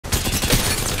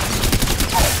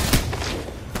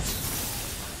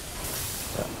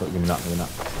Give me not, give me not.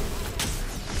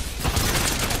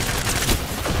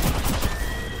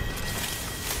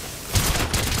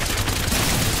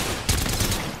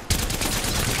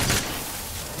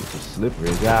 This is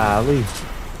slippery, golly.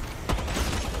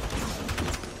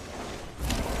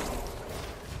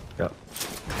 Yep.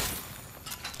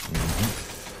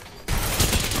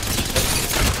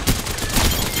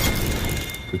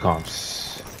 Two comps.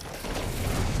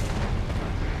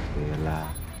 Stay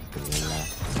alive. Stay alive.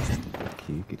 Good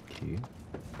Q, good Q.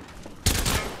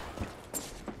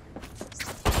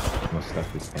 No stuff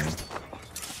this game.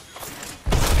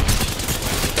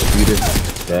 Computer,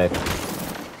 dead.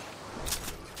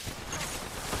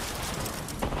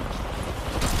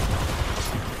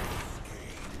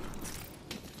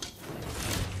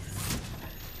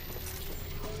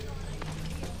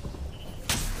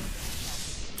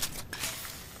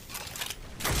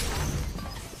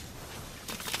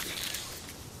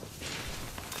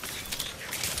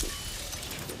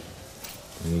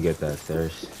 Let me get that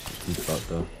thirst. Keep up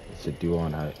though. It's a duo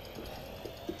on height.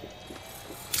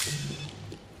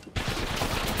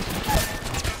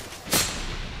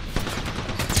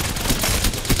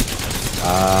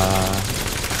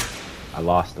 I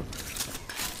lost him.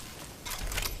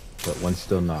 But one's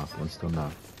still knocked. One's still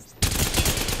knocked.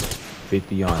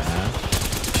 50 on Ash.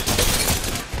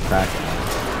 Crack Ash.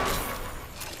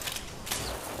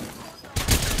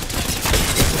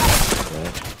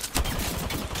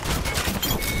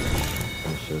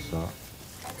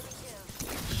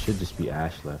 Should just be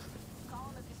Ash left.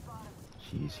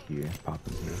 She's here,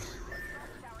 popping this.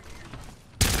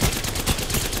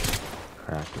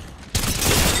 Cracker.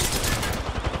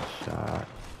 Shot.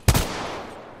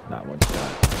 Not one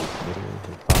shot.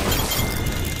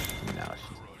 Now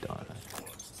she's done.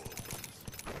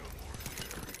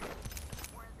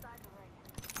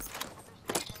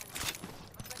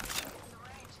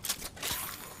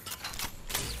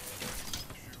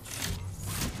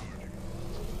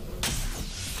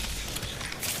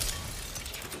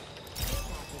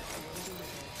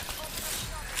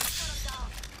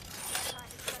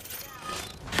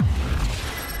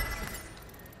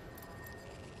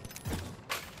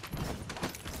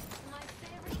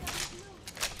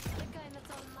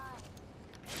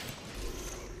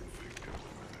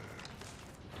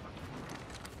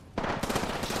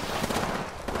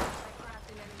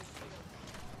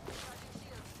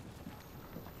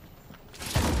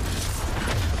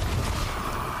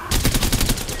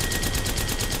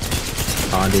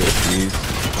 Conduit fuse.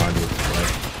 Conduit flex.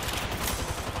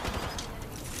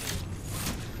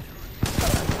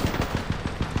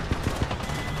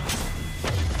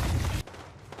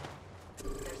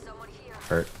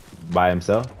 Hurt. By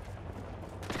himself?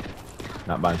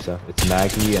 Not by himself. It's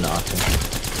Maggie and Austin.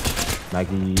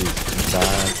 Maggie is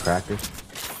inside. Cracker.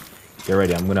 Get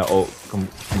ready. I'm gonna ult. Come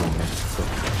on, man. Go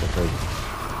crazy.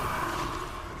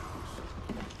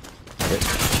 Hit.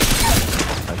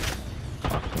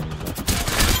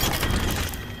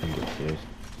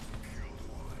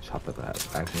 Chop at that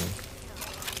back in.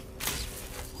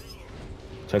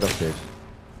 Check upstairs.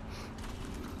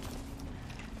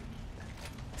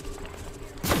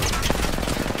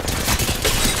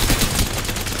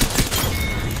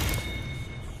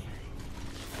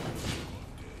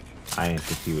 I didn't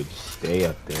think he would stay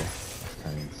up there. That's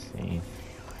kind of insane.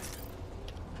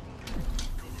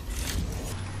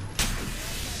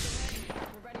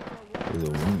 There's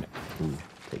a wingman. Ooh,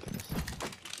 taking this.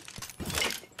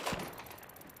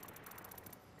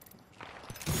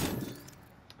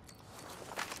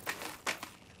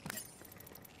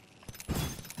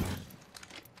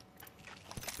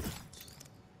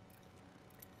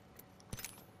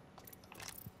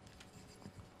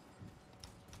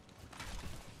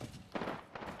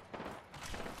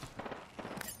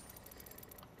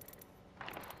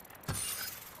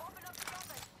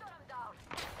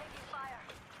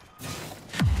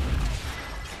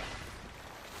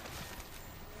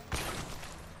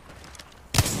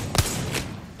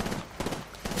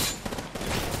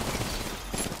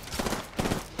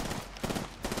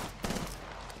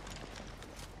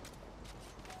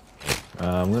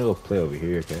 I'm gonna go play over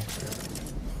here, okay?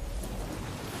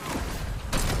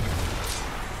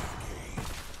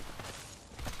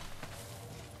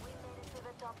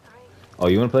 Oh,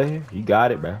 you wanna play here? You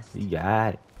got it, bro. You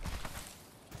got it.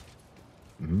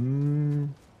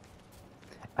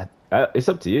 It's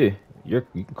up to you. You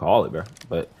can call it, bro.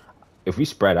 But if we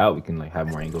spread out, we can like have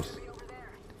more angles,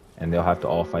 and they'll have to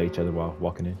all fight each other while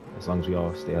walking in. As long as we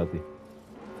all stay healthy.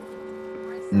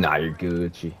 Nah, you're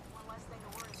Gucci.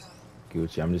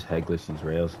 Gucci. I'm just headless these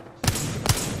rails.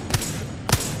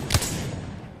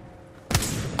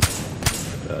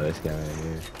 This guy right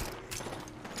here.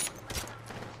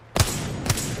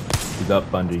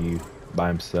 up under you by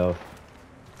himself.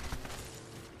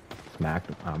 Smack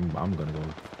him. I'm gonna go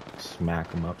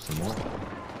smack him up some more.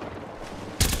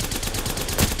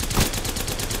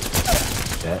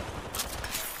 That.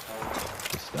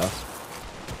 Good stuff.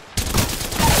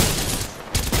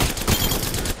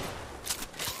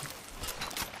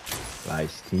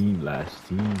 Last team, last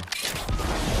team.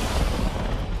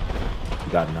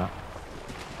 You got knocked.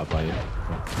 Up by you.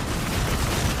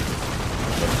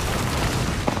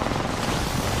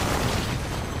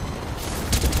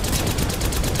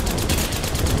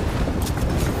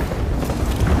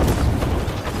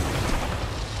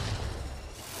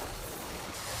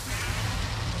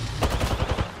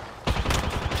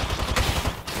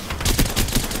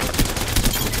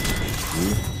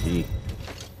 GG.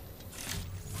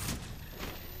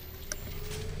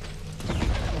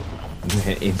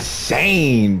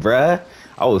 Insane, bruh.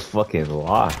 I was fucking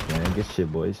locked, man. Good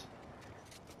shit, boys.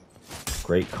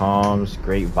 Great comms,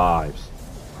 great vibes.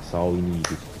 That's all we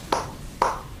needed.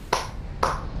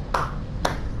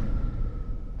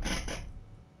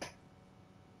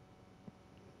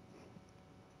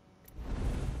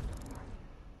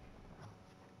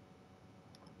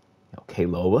 Okay,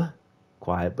 Loa.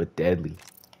 Quiet but deadly.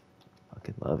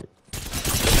 Fucking love it.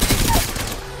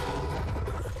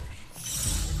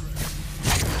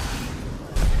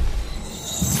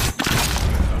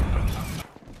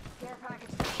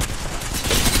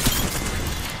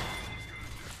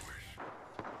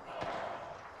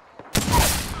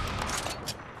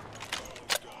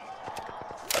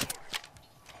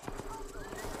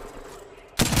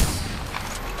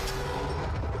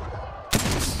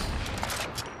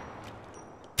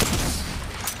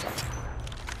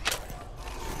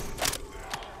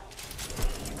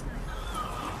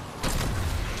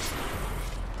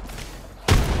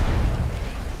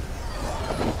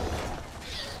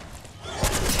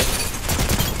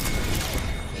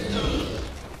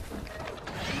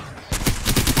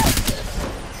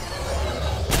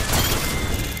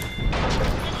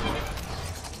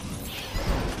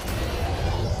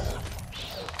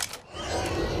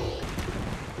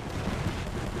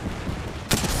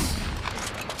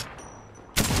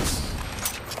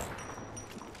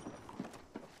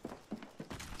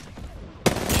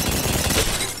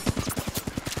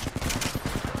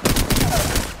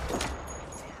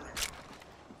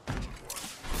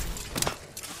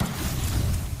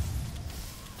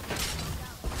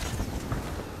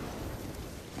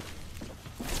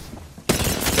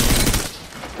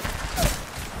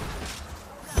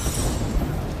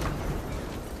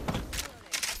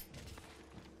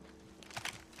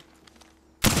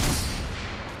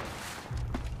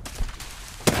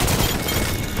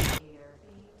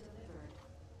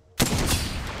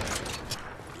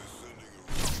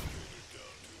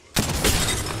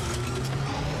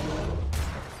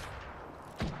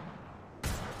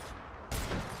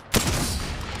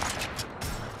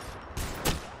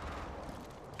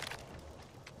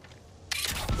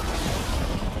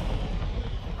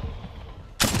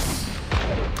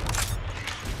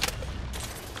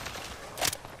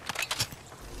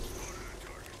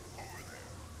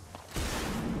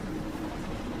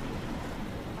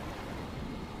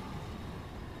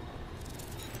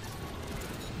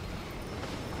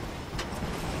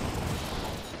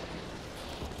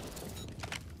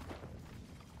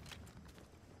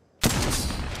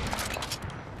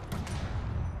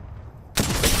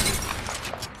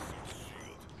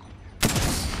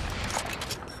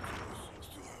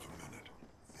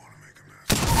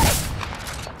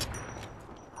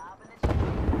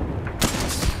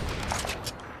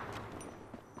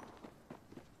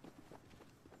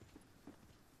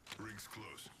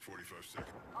 Close. 45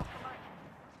 seconds.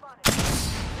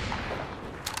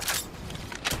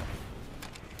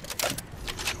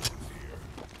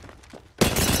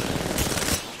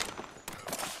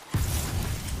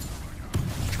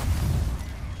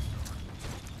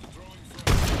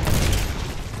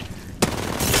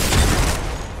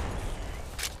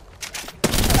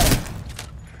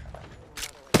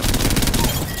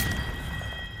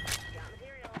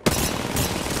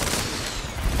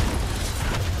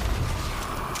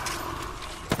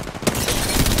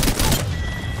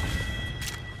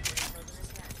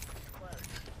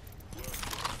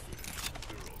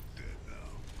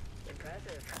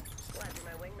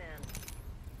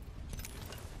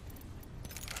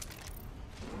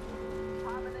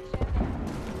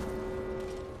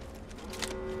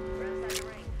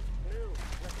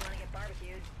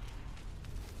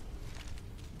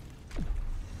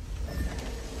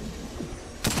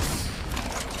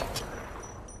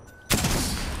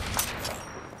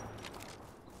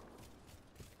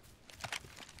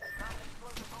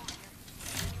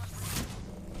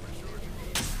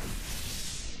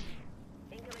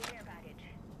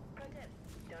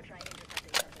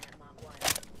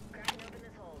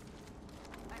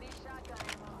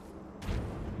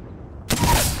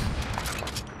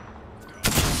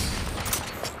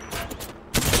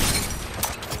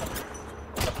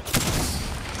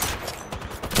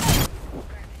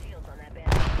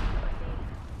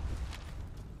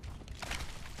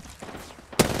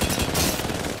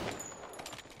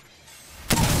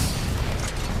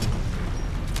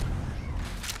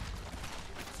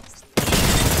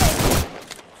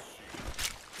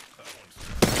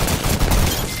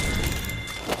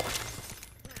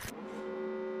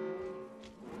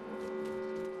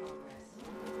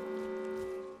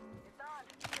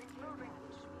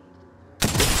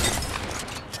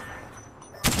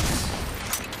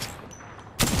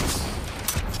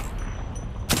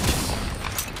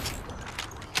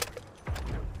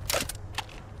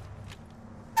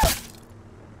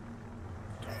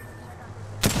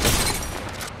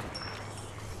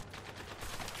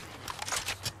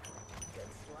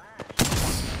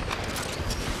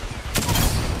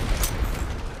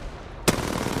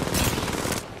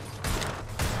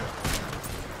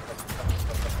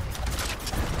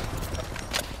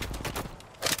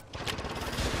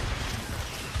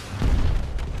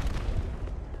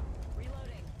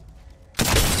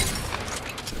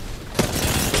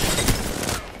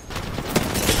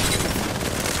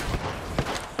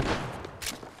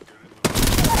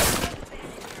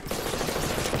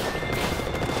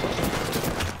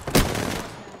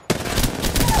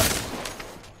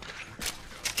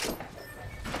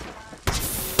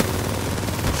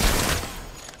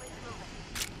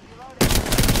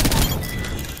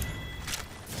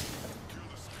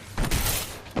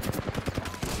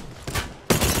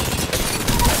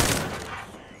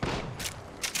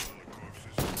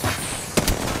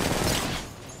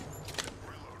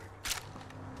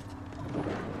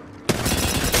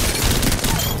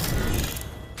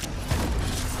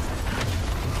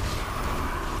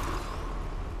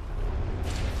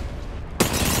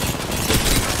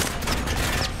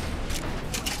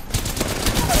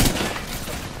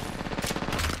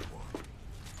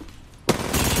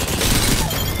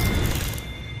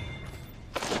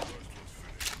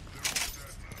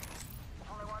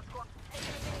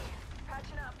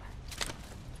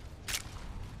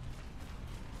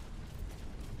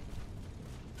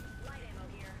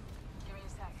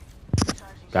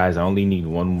 Guys, I only need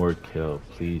one more kill.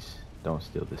 Please don't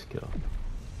steal this kill.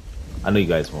 I know you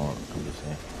guys won't. I'm just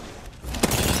saying.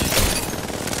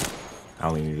 I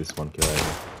only need this one kill right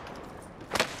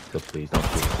here. So please don't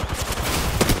steal.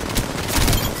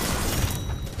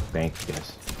 Thank you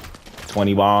guys.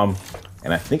 20 bomb.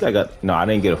 And I think I got... No, I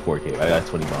didn't get a 4K. I got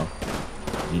 20 bomb.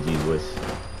 GG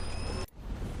boys.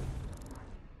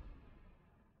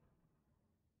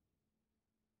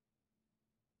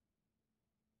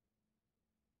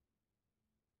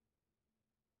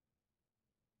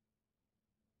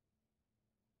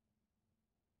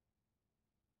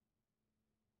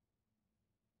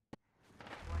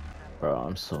 Bro,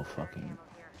 I'm so fucking...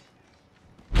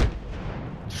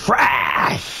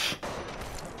 trash!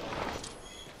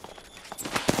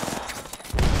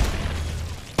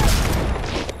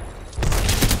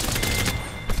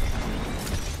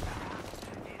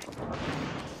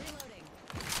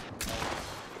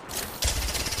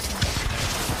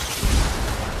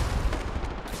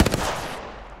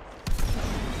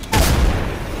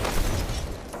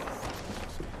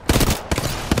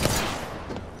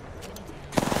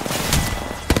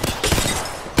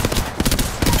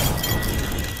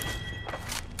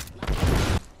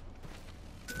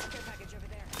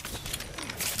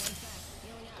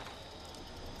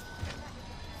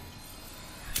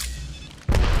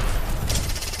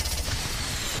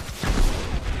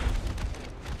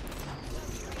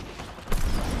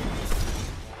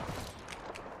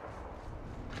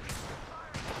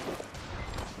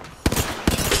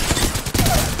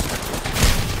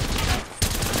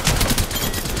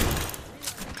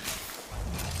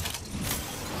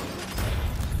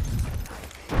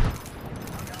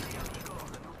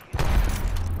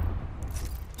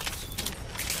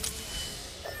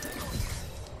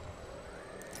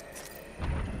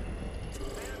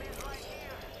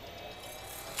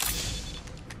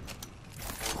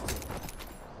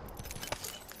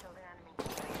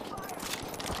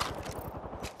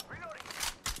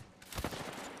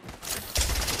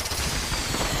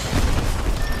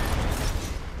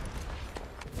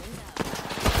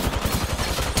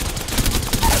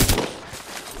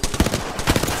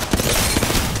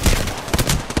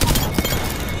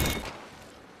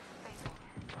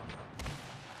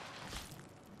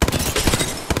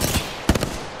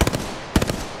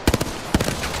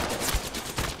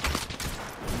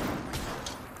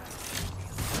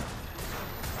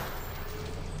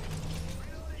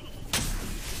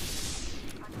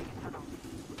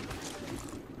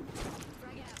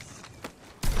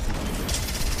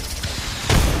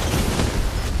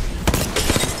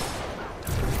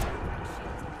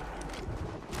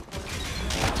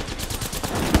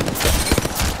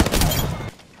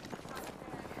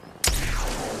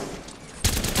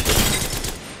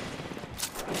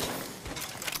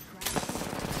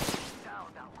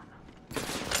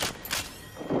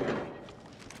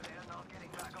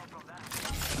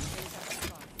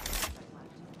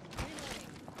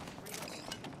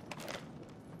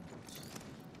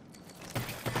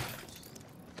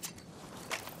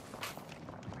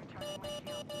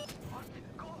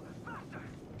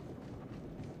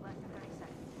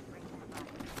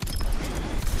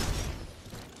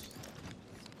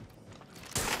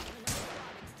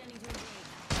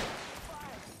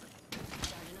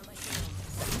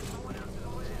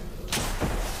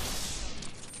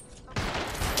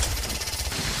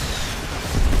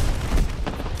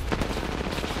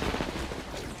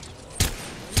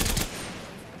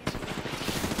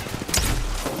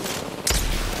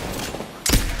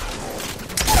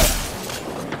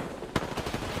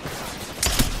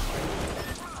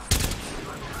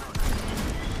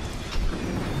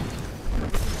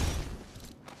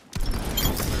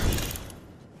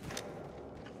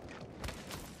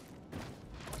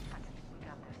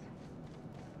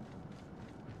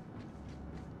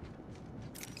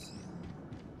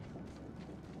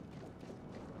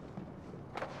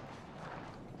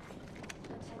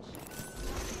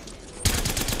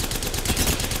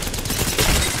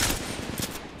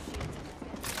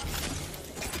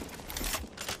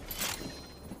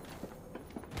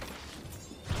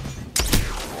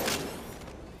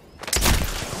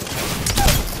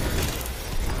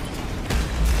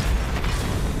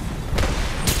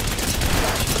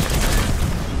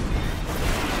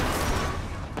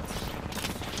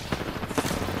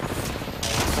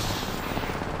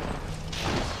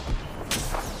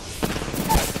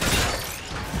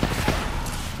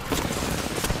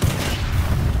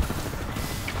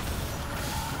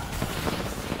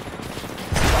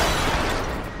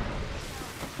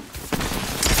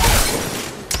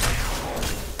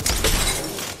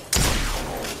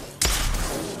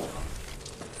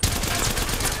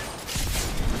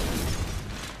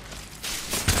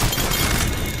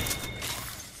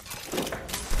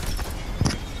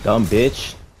 Dumb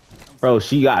bitch. Bro,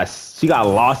 she got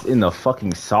lost in the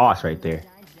fucking sauce right there.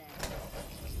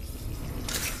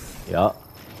 Yup.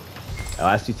 The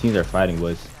last two teams are fighting,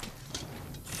 boys.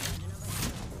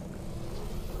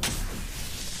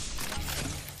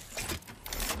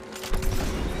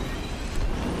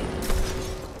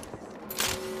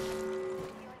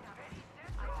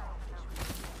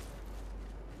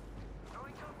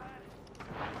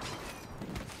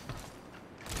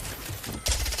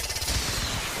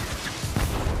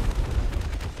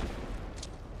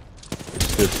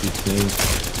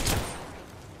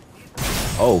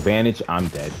 Oh, Vantage, I'm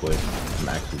dead, boy. I'm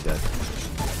actually dead.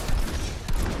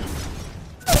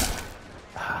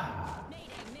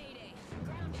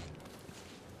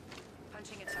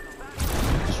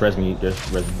 Just res me,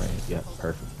 yeah,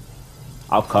 perfect.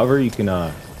 I'll cover, you can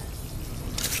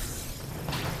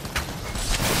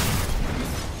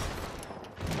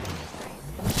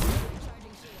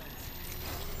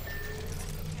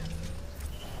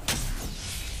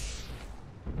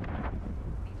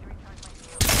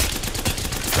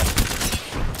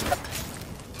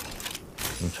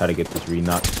try to get this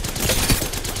re-knock.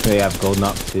 They have gold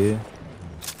knock too.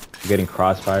 I'm getting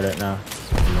crossfired right now.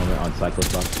 On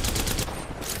Cyclops.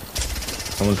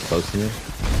 Someone's close to me.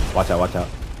 Watch out.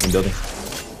 In building.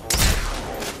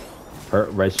 Hurt,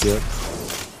 red shield.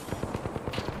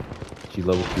 She's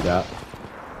level 2'd out.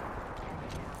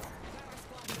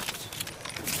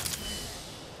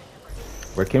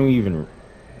 Where can we even...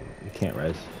 We can't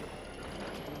res.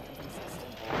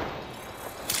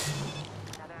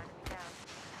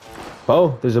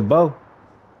 Bow, there's a bow.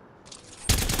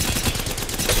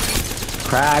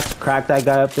 Crack that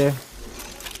guy up there.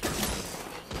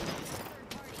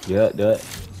 Yeah, do it.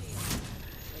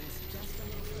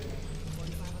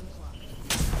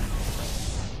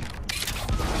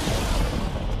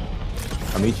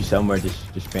 I'll meet you somewhere,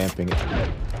 just spam it.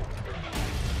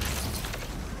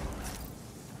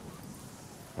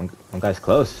 One guy's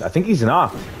close. I think he's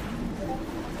knocked.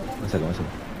 One second.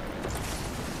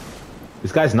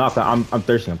 This guy's knocked. I'm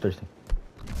thirsty. Never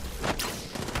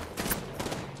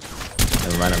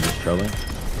mind, I'm just trolling.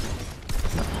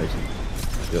 I'm not thirsty.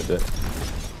 Do it.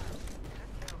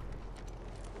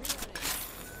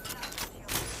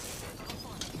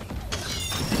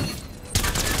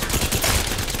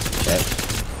 Okay.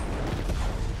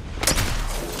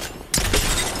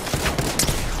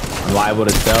 I'm liable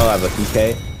to sell. I have a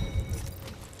PK.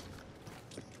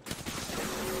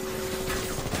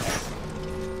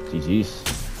 GG's.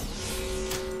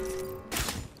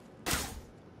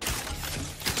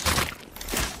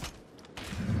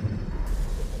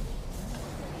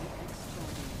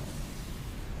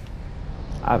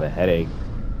 I have a headache.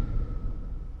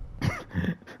 I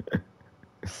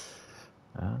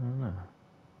don't know.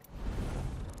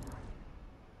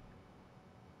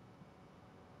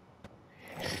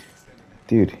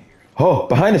 Dude. Oh,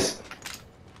 behind us!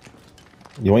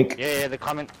 Yoink. Yeah, they're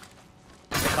coming.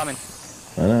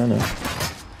 I know.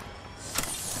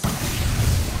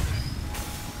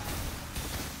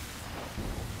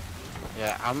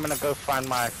 Yeah, I'm gonna go find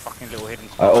my fucking little hidden I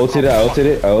spot. ulted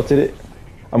it.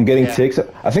 I'm getting ticks.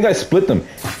 I think I split them.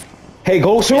 Hey,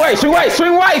 go swing right! Right.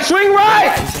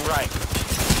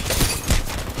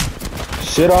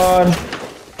 Shit on.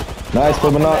 Nice,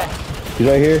 flipping up. He's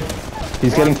right here.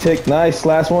 He's getting ticked. Nice,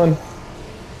 last one.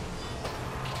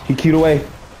 He queued away.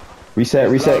 Reset.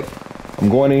 I'm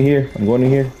going in here.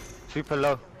 Super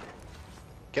low.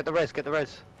 Get the res.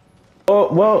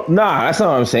 Oh, well, nah, that's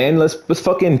not what I'm saying. Let's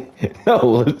fucking, no,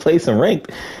 let's play some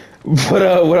ranked.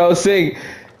 But what I was saying,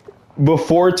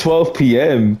 before 12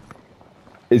 p.m.,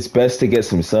 it's best to get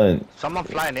some sun. Someone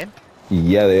flying in?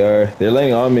 Yeah, they are. They're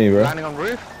laying on me, bro. Landing on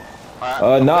roof?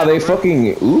 Nah, they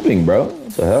fucking ooping, bro.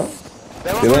 What the hell?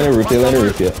 They landed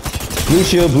roof, yeah.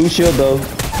 Blue shield, though.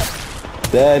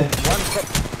 Dead.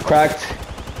 Cracked.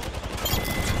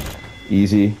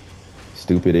 Easy.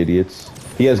 Stupid idiots.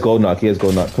 He has gold knock.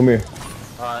 Come here.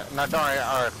 No, don't worry.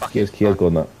 Alright, fuck He has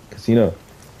gold knock. Casino.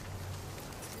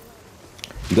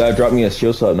 You gotta drop me a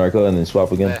shield slot, Narco, and then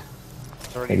swap again. Yeah.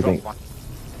 It's already dropped one.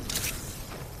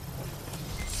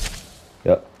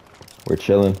 Yep. We're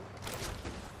chilling.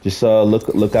 Just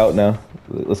look out now.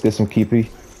 Let's get some KP.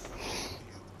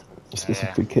 Let's get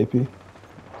some free KP.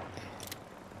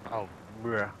 Oh,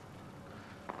 bruh.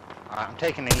 I'm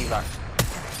taking the evac.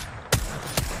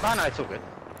 No, it's all good.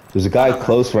 There's a guy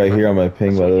close right here on my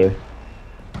ping, by the way.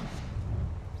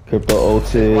 Crypto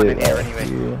ulted.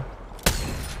 Anyway.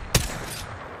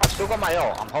 I've still got my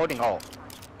ult. I'm holding ult.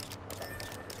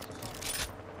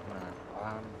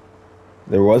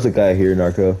 There was a guy here,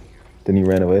 Narco. Then he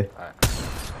ran away. Alright.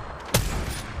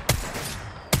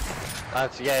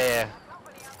 That's yeah.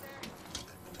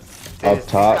 Up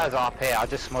top. These guys are up here. I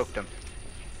just smoked them.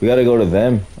 We gotta go to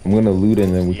them. I'm gonna loot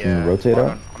and then we can rotate hold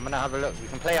out. on. I'm gonna have a look. We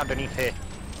can play underneath here.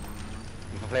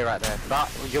 You can play right there. But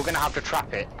you're gonna have to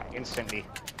trap it instantly.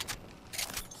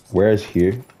 Where is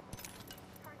here?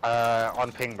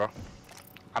 On ping, bro.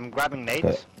 I'm grabbing nades.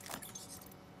 Okay.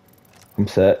 I'm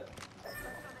set.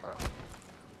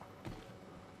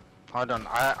 Hold on.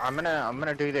 I'm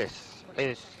gonna do this.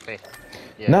 Hey.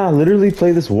 Yeah. Nah, literally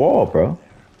play this wall, bro.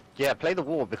 Yeah, play the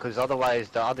wall because otherwise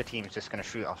the other team's just gonna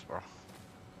shoot us, bro.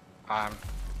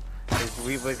 'Cause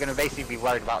we're gonna basically be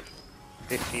worried about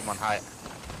this team on height.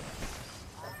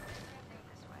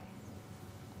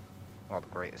 Not the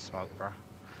greatest smoke, bro.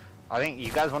 I think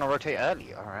you guys want to rotate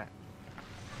early. All right.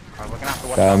 We're gonna have to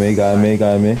watch out.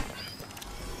 Got me.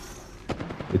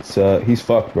 It's he's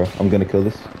fucked, bro. I'm gonna kill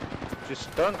this.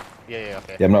 Just don't. Yeah,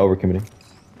 okay. Yeah, I'm not overcommitting.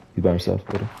 He's by himself.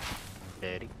 Better.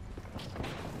 Daddy.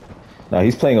 Nah,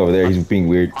 he's playing over there. He's being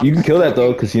weird. You can kill that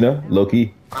though, cause you know, low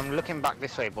key. I'm looking back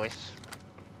this way, boys.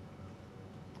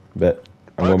 Bet.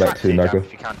 I'm going back to Narco.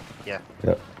 If you can. Yeah.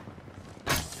 Yep.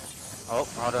 Oh,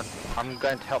 hold on. I'm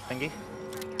going to help Thingy.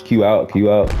 Q out.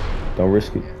 Don't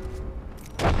risk it.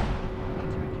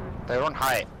 They're on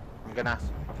height. I'm gonna.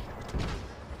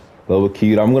 Level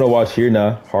Q'd. I'm gonna watch here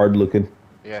now. Hard looking.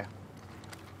 Yeah.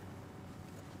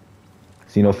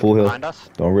 See no full heal. Behind us.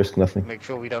 Don't risk nothing. Make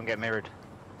sure we don't get mirrored.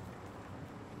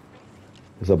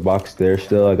 There's a box there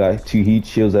still. I got 2 heat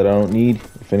shields that I don't need.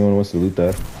 If anyone wants to loot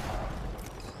that.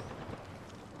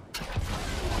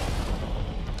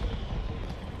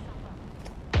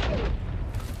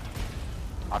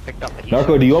 I picked up the heat Narco,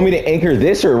 shield. do you want me to anchor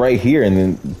this or right here and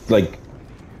then like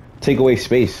take away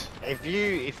space? If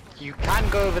you can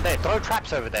go over there, throw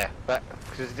traps over there. But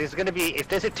because there's gonna be, if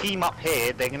there's a team up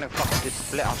here, they're gonna fucking just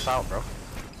split us out, bro.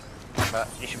 But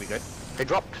it should be good. They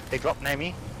dropped near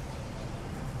me.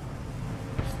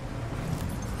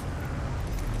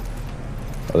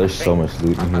 Oh, there's so much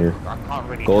loot in here. I can't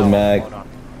really Gold tell. mag. Hold on.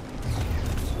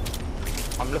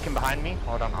 I'm looking behind me.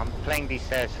 Hold on, I'm playing these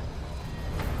stairs.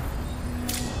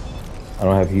 I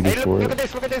don't have heaters Hey, for look it.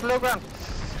 at this, low ground.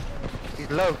 He's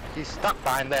low. He's stuck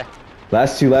behind there.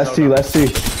 Last two.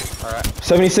 Alright.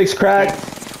 76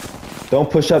 cracked. Don't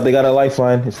push up. They got a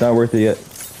lifeline. It's not worth it yet.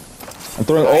 I'm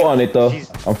throwing ult on it though.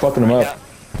 I'm fucking them up.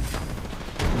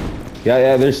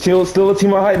 Yeah. There's still a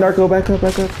team on height. Narco, back up.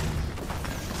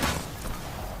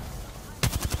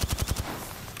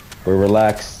 We're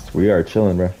relaxed. We are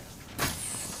chilling, bro.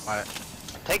 Alright.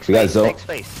 Take We got space, zone. take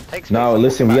space. Now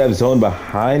listen, we have zone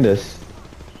behind us,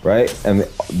 right? And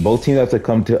both teams have to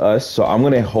come to us. So I'm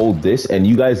gonna hold this, and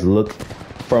you guys look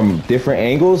from different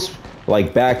angles,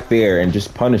 like back there, and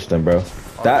just punish them, bro.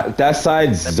 That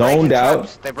side's zoned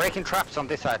out. They're breaking traps on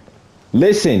this side.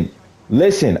 Listen.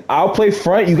 I'll play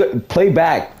front. You play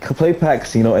back,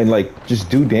 Casino, and like just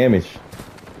do damage.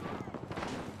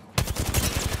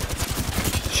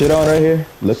 Shit on right here.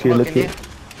 Look here.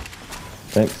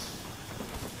 Thanks.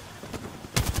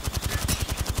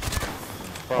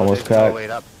 Bro, Almost there's no cracked. way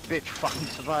that bitch fucking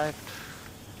survived.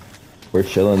 We're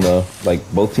chilling though. Like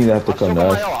both teams have to come to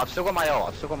us. I've still got my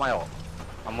ult.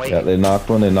 I'm waiting. Yeah, they knocked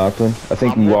one. I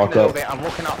think I'm you walking walk up. I'm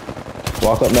walking up.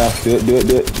 Walk up now. Do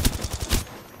it.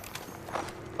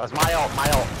 That's my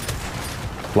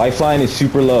ult. Lifeline is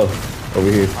super low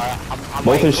over here. I'm Both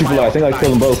waiting are for super my low. I ult think I to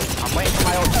killed them die. both. I'm waiting for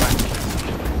my ult to die.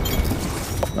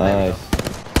 Nice.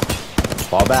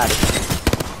 Fall back.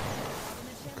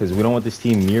 Because we don't want this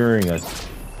team mirroring us.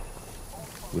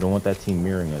 We don't want that team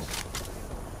mirroring us.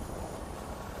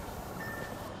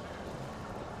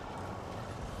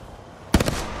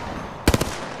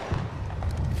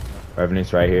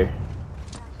 Revenant's right here.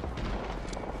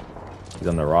 He's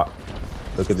on the rock.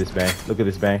 Look at this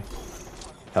bang.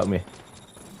 Help me.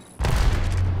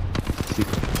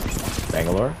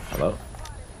 Bangalore? Hello?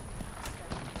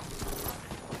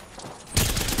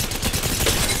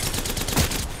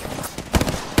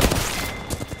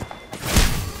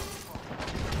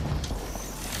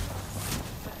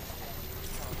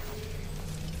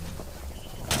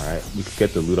 Alright, we can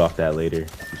get the loot off that later. We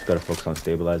just gotta focus on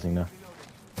stabilizing now.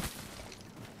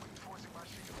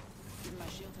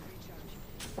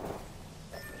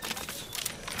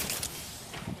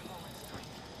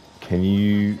 Can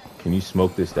you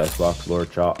smoke this death box,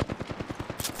 Lord Chop?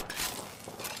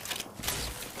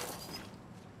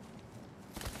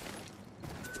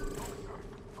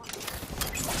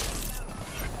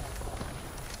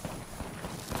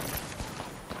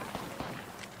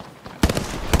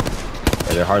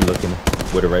 Yeah, they're hard looking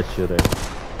with a red shield there.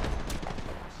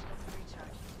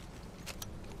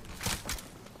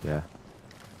 Yeah.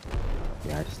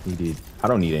 Yeah, I just needed. I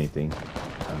don't need anything. I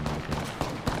don't need anything.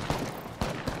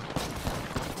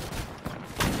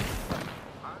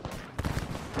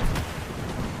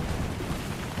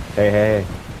 Hey,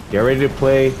 get ready to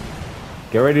play.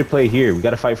 Get ready to play here. We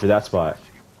gotta fight for that spot.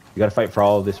 We gotta fight for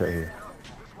all of this right here.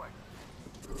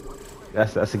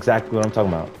 That's exactly what I'm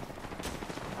talking about.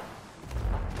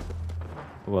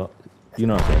 Well, you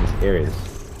know what I'm saying. This area is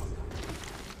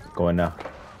going now.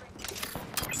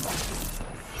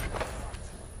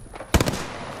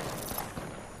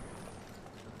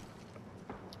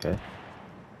 Okay.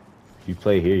 If you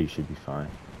play here, you should be fine.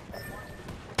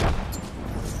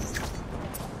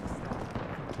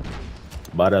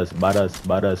 Butters,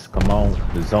 come on.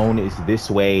 The zone is this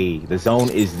way. The zone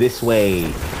is this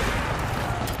way.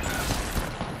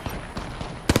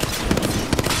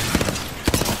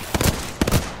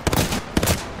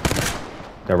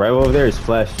 The right over there is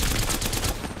flesh.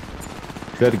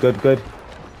 Good.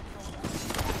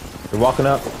 They're walking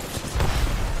up.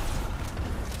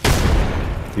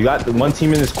 You got the one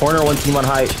team in this corner, one team on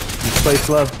height. Just play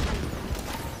slow.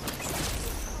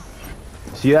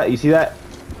 See that? You see that?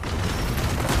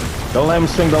 Don't let him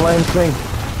swing, don't let him swing.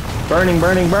 Burning.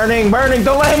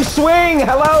 Don't let him swing!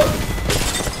 Hello?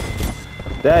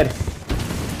 Dead.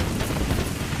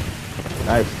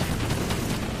 Nice.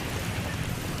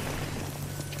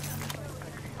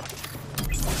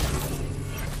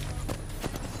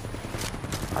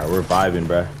 Alright, we're vibing,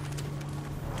 bruh.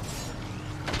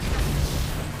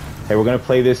 Hey, we're gonna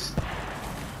play this.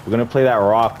 We're gonna play that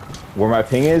rock where my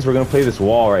ping is. We're gonna play this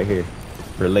wall right here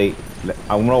for late.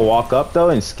 I'm gonna walk up though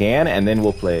and scan, and then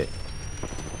we'll play it.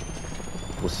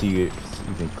 We'll see if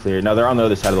you can clear. No, they're on the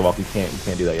other side of the wall. You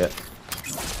can't do that yet.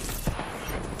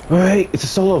 Alright, it's a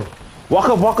solo. Walk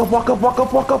up.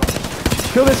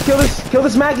 Kill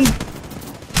this Maggie.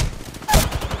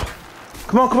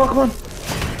 Come on.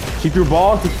 Keep your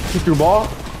ball.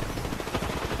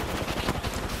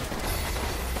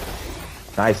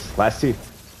 Nice, last two.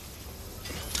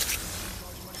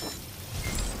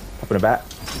 Up in the back.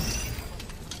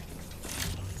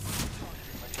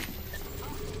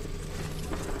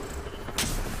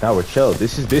 Now we're chill.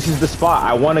 This is the spot.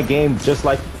 I want a game just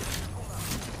like.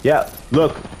 Yeah,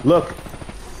 look.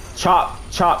 Chop,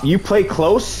 you play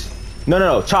close.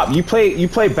 No. Chop, you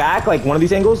play back like one of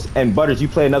these angles, and Butters, you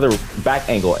play another back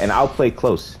angle, and I'll play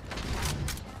close.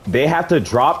 They have to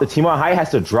drop. The team on high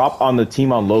has to drop on the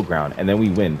team on low ground, and then we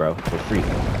win, bro, for free.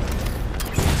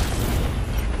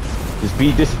 Just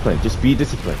be disciplined.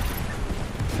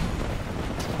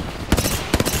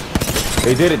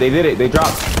 They did it. They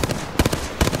dropped.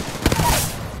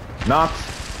 Knocked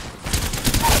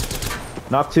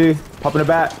two. Popping the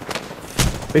bat.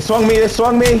 They swung me.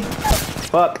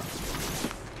 Fuck.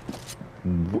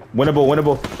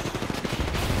 Winnable.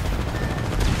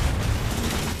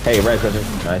 Hey, res.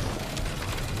 Nice.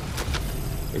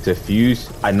 It's a fuse.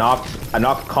 I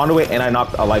knocked conduit and I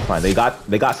knocked a lifeline. They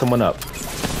got someone up.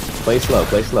 Play slow.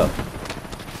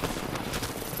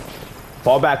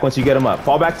 Fall back once you get them up.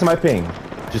 Fall back to my ping.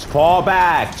 Just fall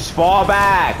back.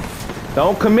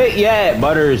 Don't commit yet,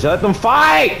 Butters. Let them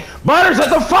fight.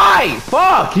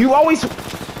 Fuck. You're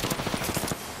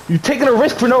taking a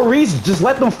risk for no reason. Just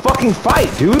let them fucking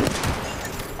fight, dude.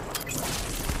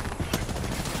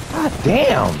 God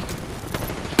damn.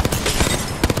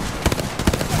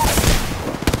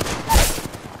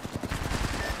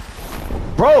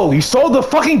 Bro, you sold the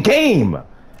fucking game.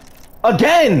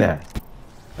 Again. I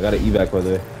got an evac by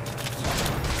the way.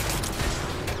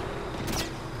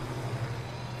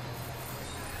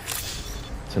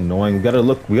 It's annoying. We gotta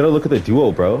look at the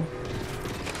duo, bro.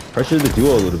 Pressure the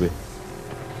duo a little bit.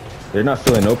 They're not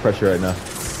feeling no pressure right now.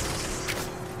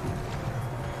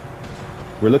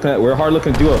 We're hard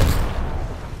looking duo.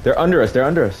 They're under us.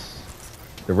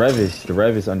 The rev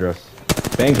is under us.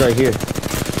 Bang's right here.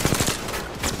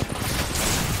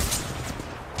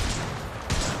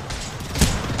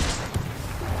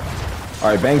 All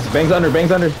right, bangs under.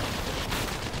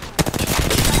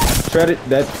 Shred it.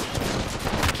 That.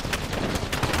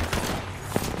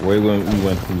 We win.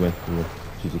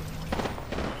 GG.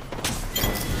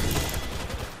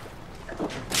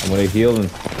 I'm gonna heal and.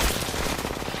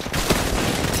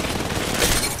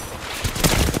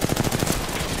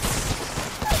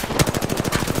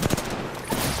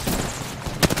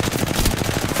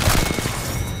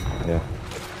 Yeah.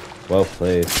 Well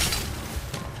played.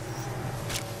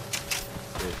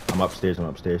 I'm upstairs.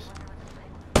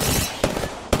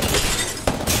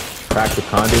 Crack the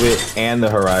conduit and the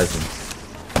horizon.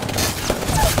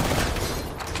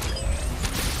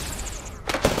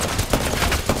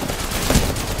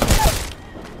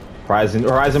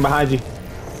 Horizon behind you.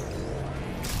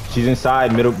 She's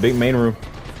inside, middle, big main room.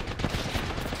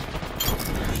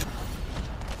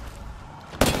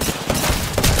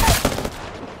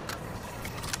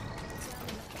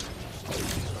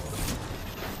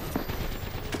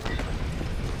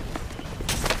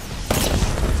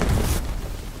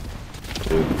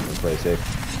 Dude, play safe.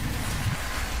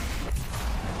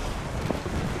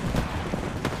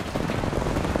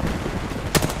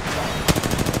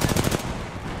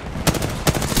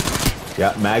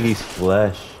 Yeah, Maggie's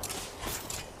flesh.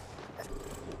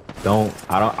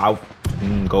 I'll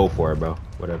go for it, bro.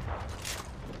 Whatever.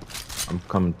 I'm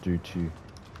coming through too.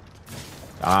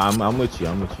 I'm with you,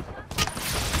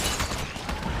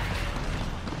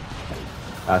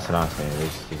 That's what I'm saying.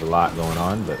 There's a lot going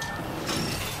on, but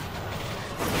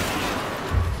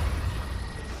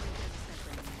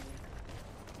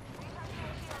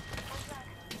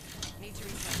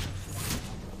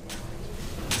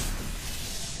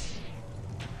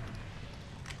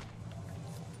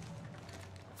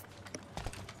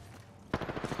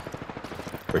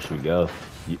where should we go?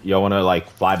 Y'all wanna like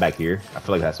fly back here? I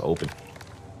feel like that's open.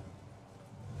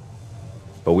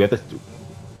 But we have to.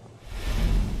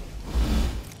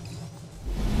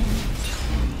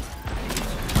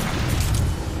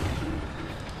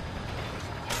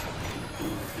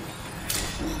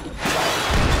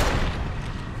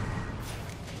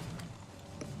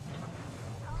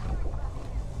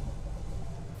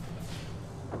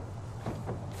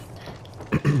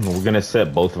 We're gonna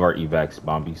set both of our evacs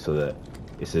bomby so that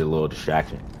it's a little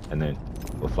distraction, and then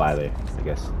we'll fly there, I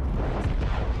guess.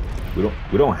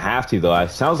 We don't have to though. It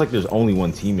sounds like there's only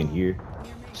one team in here,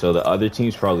 so the other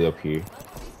team's probably up here,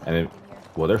 and then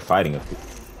well, they're fighting up here.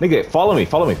 Nigga, follow me.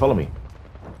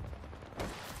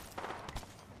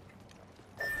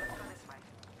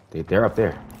 They're up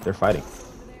there. They're fighting.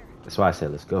 That's why I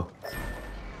said let's go.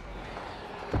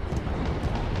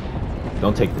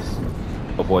 Don't take this.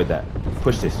 Avoid that.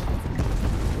 Push this.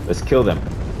 Let's kill them.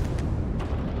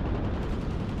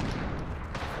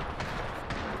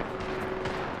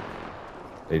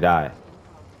 They die.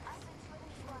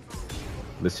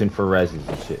 Listen for reses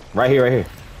and shit. Right here.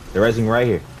 They're resing right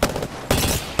here.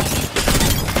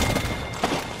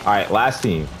 Alright, last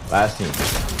team.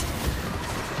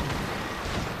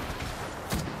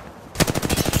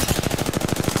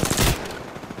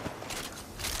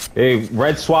 Hey,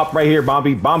 red swap right here,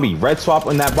 Bombi. Red swap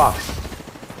in that box.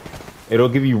 It'll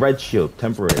give you red shield,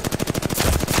 temporary.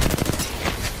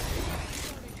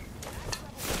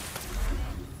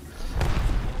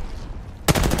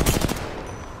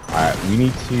 Alright, we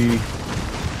need to...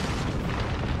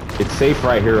 It's safe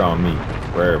right here on me.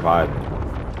 We're vibing.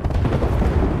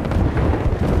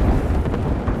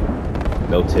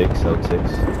 No ticks.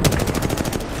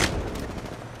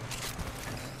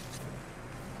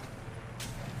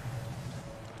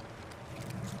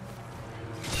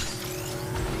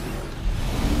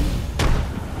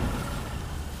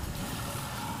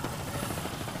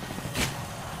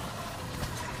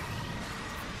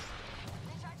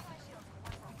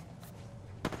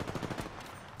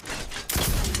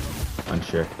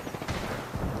 Unsure.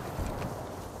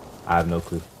 I have no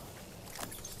clue.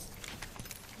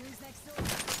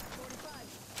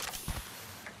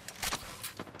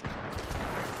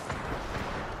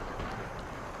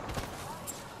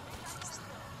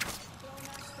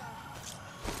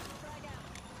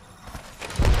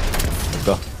 Let's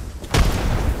go.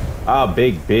 Ah,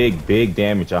 big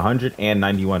damage.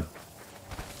 191.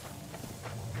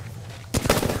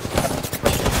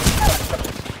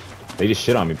 They just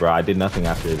shit on me, bro. I did nothing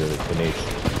after the nades.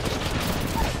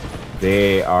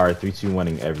 They are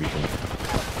 3-2-1ing everything.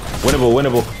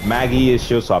 Winnable. Maggie is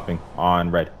shield swapping on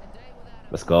red.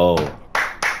 Let's go.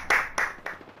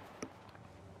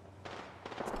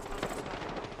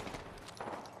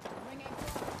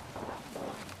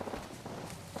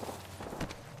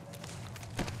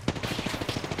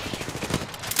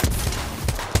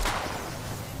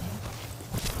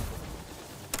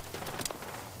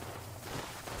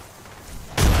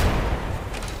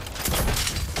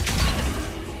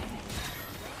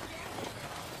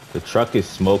 The truck is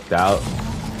smoked out.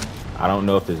 I don't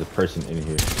know if there's a person in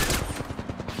here.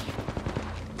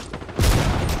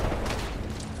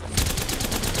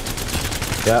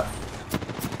 Yep.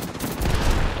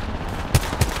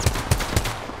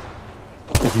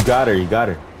 You got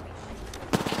her.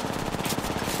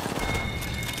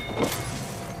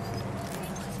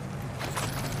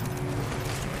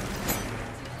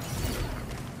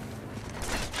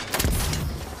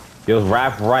 Yo,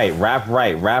 wrap right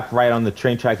on the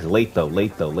train tracks. Late though.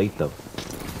 Hold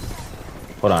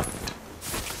on.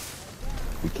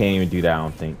 We can't even do that, I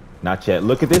don't think. Not yet.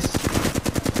 Look at this.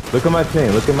 Look at my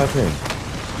ping.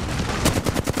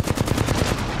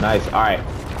 Nice. All right.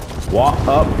 Walk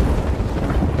up.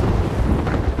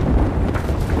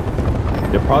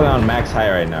 They're probably on max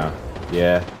height right now.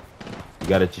 Yeah. You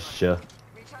gotta just chill.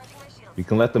 You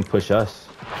can let them push us.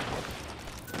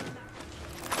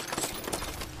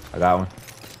 I got one.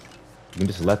 You can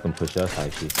just let them push us, I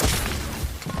see.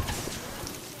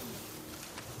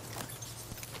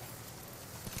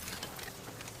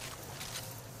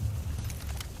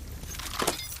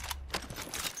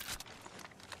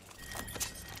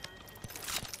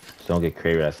 Just don't get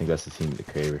Craver. I think that's the team with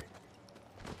the Craver.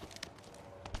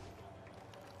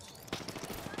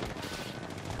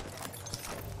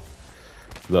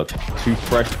 Look, 2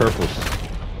 fresh purples.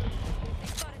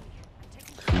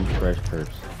 2 fresh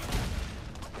purps.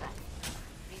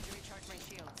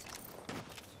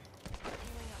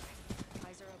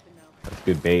 That's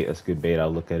good bait. That's good bait.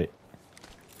 I'll look at it.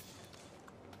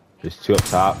 There's 2 up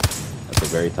top. At the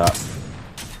very top.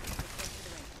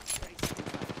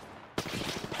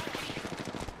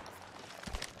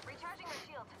 Recharging my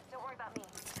shield. Don't worry about me.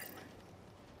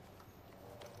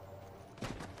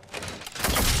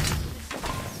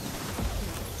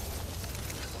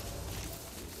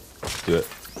 Do it.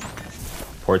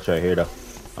 Port's right here though.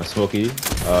 I'm smoky.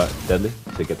 Deadly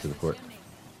to get to the port.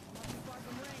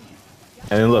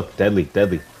 And then look, deadly,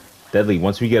 deadly, deadly.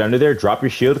 Once we get under there, drop your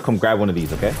shield. Come grab one of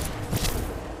these, okay?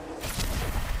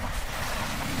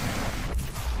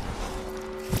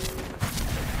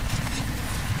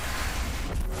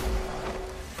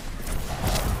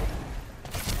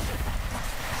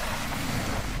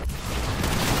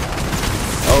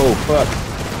 Oh fuck!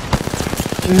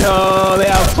 No, they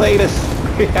outplayed us.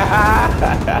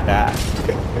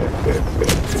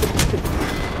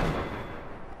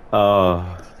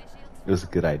 Oh, it was a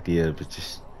good idea, but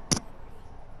just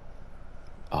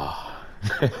oh.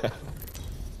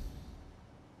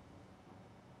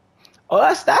 Oh,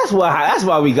 that's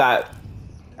why we got.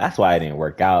 That's why it didn't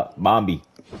work out, Bombi.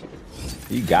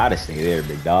 You gotta stay there,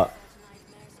 big dog.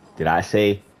 Did I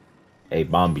say, hey,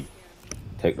 Bombi,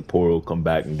 take the portal, come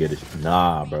back and get it?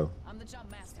 Nah, bro.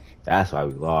 That's why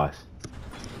we lost.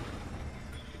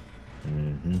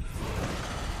 Mm-hmm.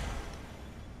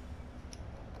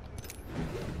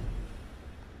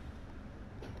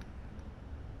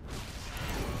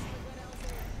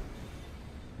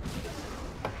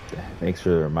 Thanks for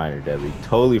the reminder, Deadly.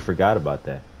 Totally forgot about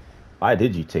that. Why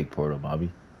did you take Portal,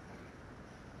 Bobby?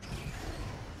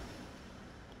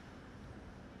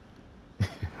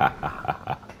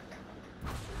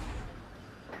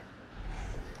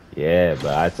 Yeah,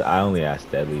 but I only asked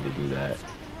Deadly to do that.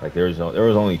 Like there was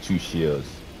only 2 shields.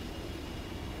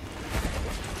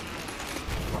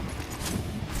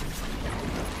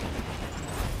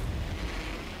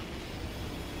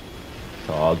 It's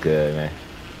all good, man.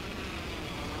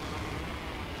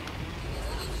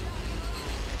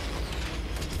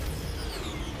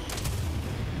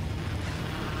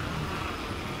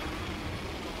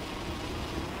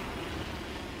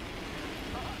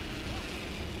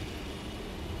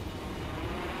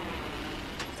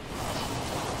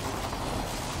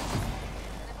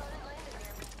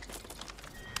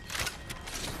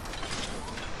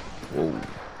 Whoa.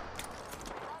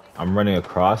 I'm running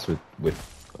across with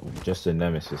just a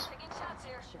nemesis.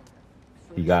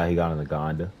 He got on the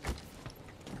Gonda.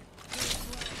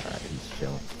 Alright, he's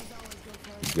chilling.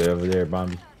 You good over there,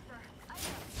 Bombi?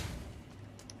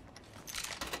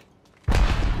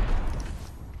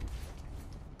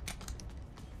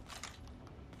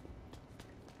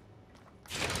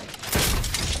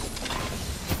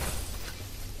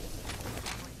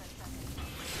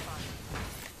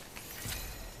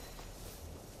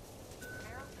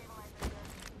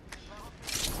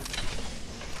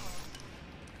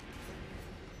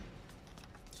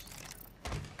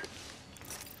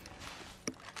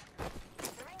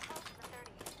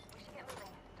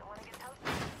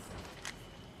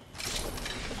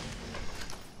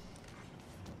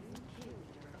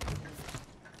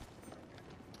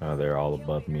 Oh, they're all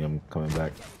above me. I'm coming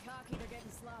back.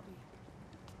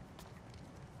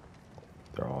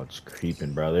 They're all just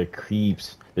creeping, bro. They're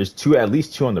creeps. There's at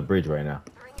least two on the bridge right now.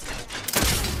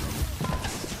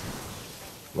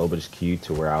 Loba just queued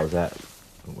to where I was at,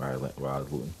 where I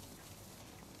was looting.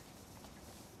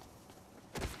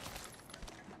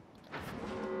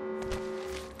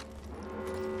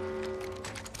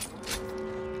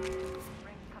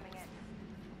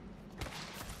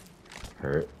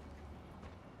 Hurt.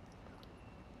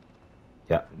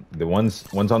 Yeah, the one's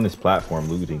on this platform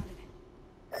looting.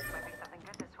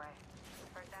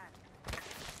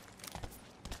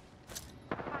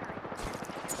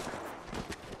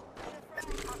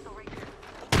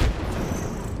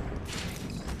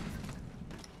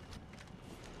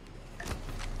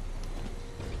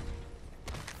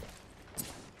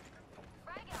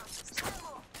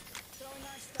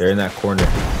 They're in that corner.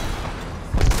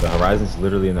 The horizon's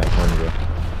literally in that corner, bro.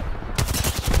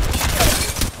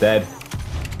 Dead.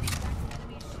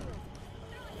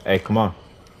 Hey, come on.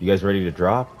 You guys ready to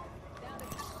drop?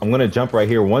 I'm gonna jump right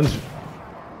here. One's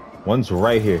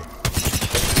right here.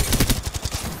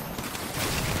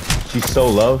 She's so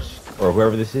low, or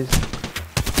whoever this is.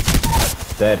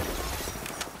 Dead.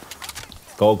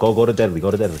 Go to Deadly.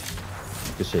 Go to Deadly.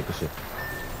 Good shit. Good shit.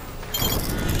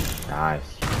 Nice.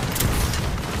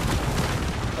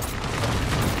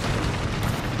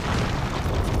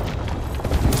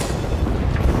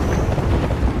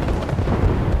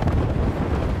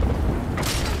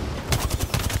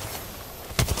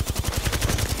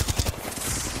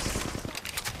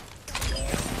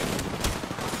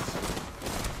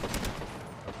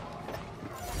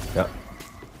 Yep.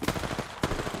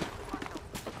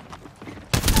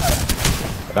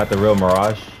 I got the real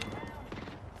Mirage.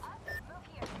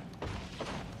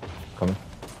 Coming.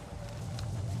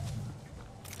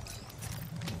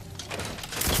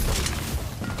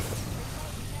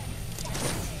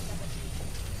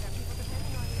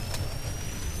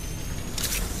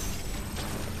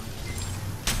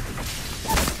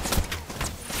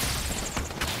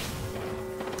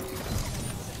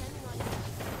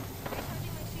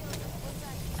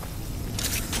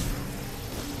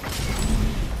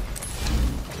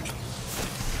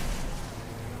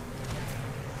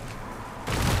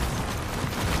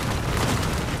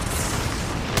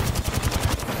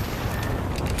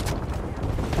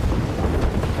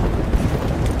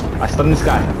 I stunned this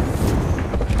guy.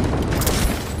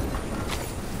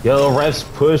 Yo, ref's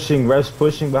pushing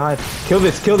behind. Kill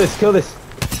this.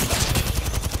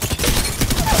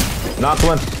 Knocked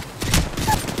one.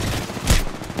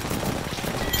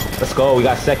 Let's go, we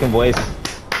got second, boys.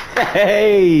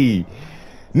 Hey!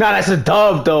 Nah, that's a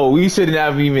dub, though. We shouldn't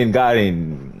have even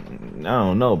gotten... I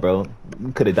don't know, bro.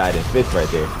 We could have died in fifth right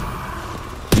there.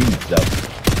 Huge, though.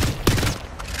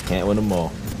 Can't win them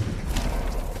all.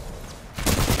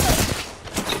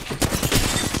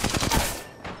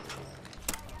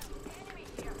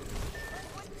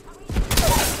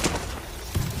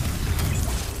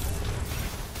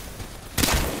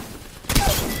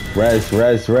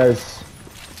 Res.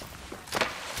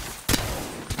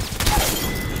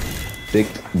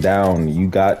 Dicked down. You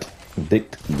got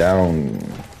dicked down.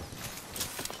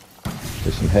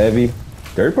 There's some heavy.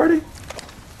 Third party?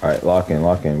 Alright, lock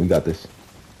in. We got this.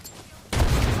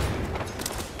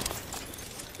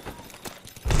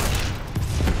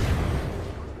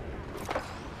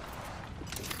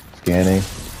 Scanning.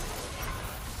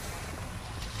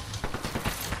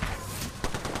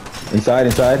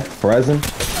 Inside. Horizon.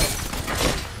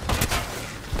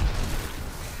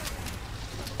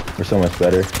 We're so much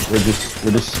better.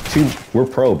 We're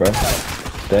pro, bro.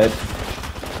 Dead.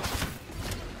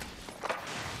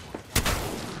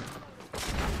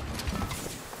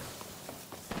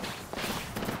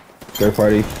 Third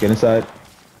party, get inside.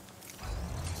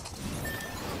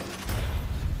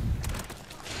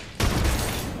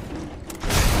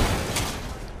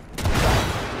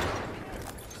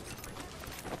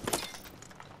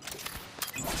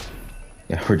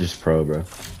 Yeah, we're just pro, bro.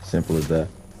 Simple as that.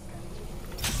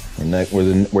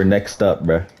 We're next up,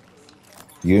 bro.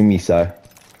 You and me, Sai.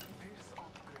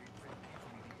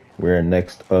 We're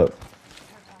next up.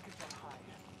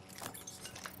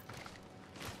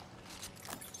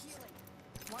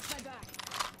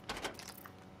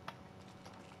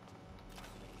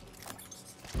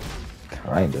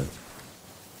 Kinda.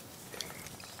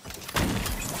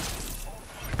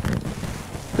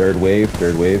 Third wave.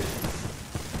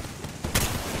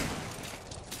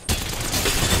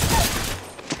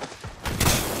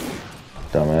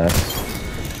 Dumbass.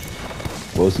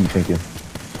 What was he thinking?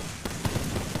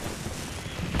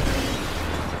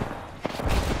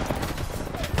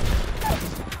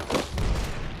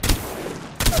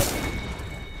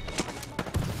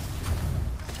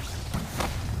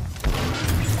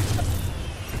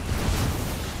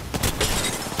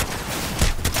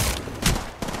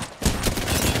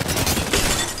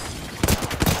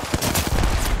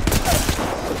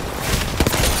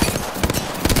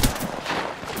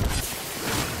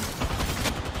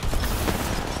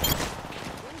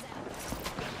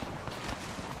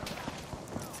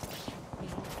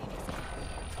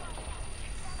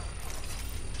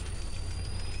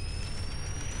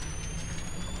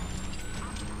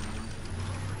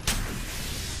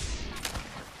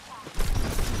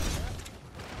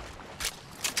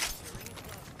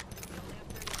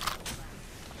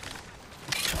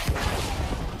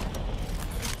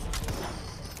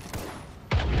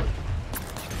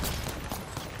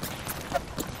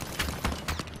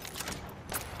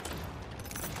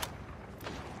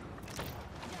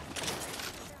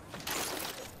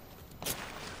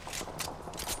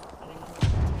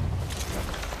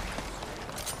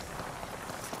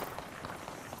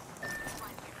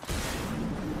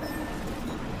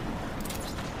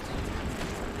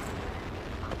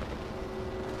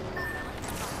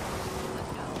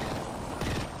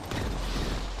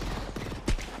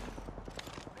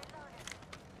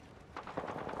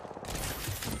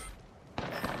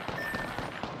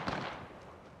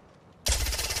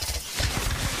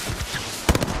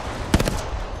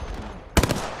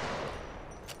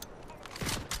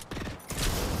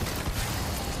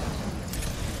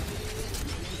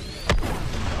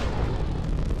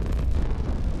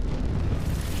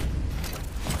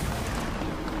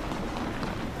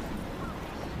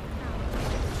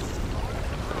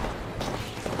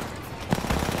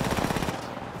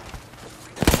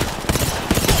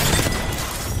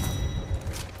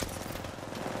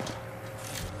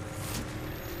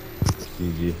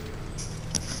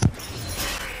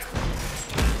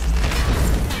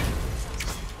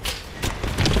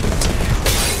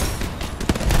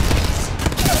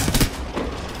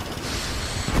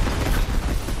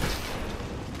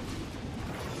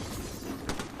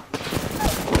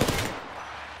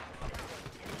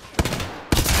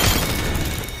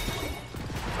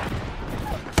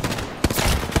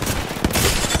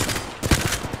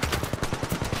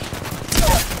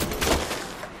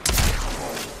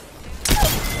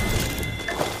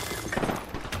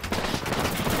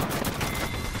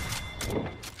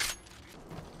 Bye.